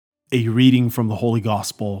A reading from the Holy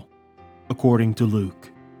Gospel according to Luke.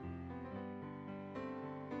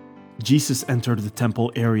 Jesus entered the temple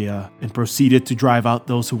area and proceeded to drive out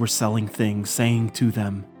those who were selling things, saying to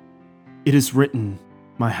them, "It is written,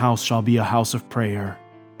 'My house shall be a house of prayer,'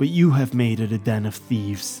 but you have made it a den of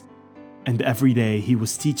thieves." And every day he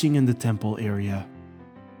was teaching in the temple area.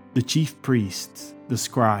 The chief priests, the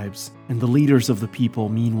scribes, and the leaders of the people,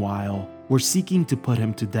 meanwhile, were seeking to put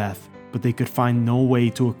him to death, but they could find no way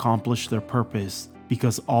to accomplish their purpose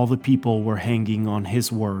because all the people were hanging on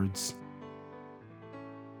his words.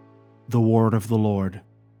 The word of the Lord.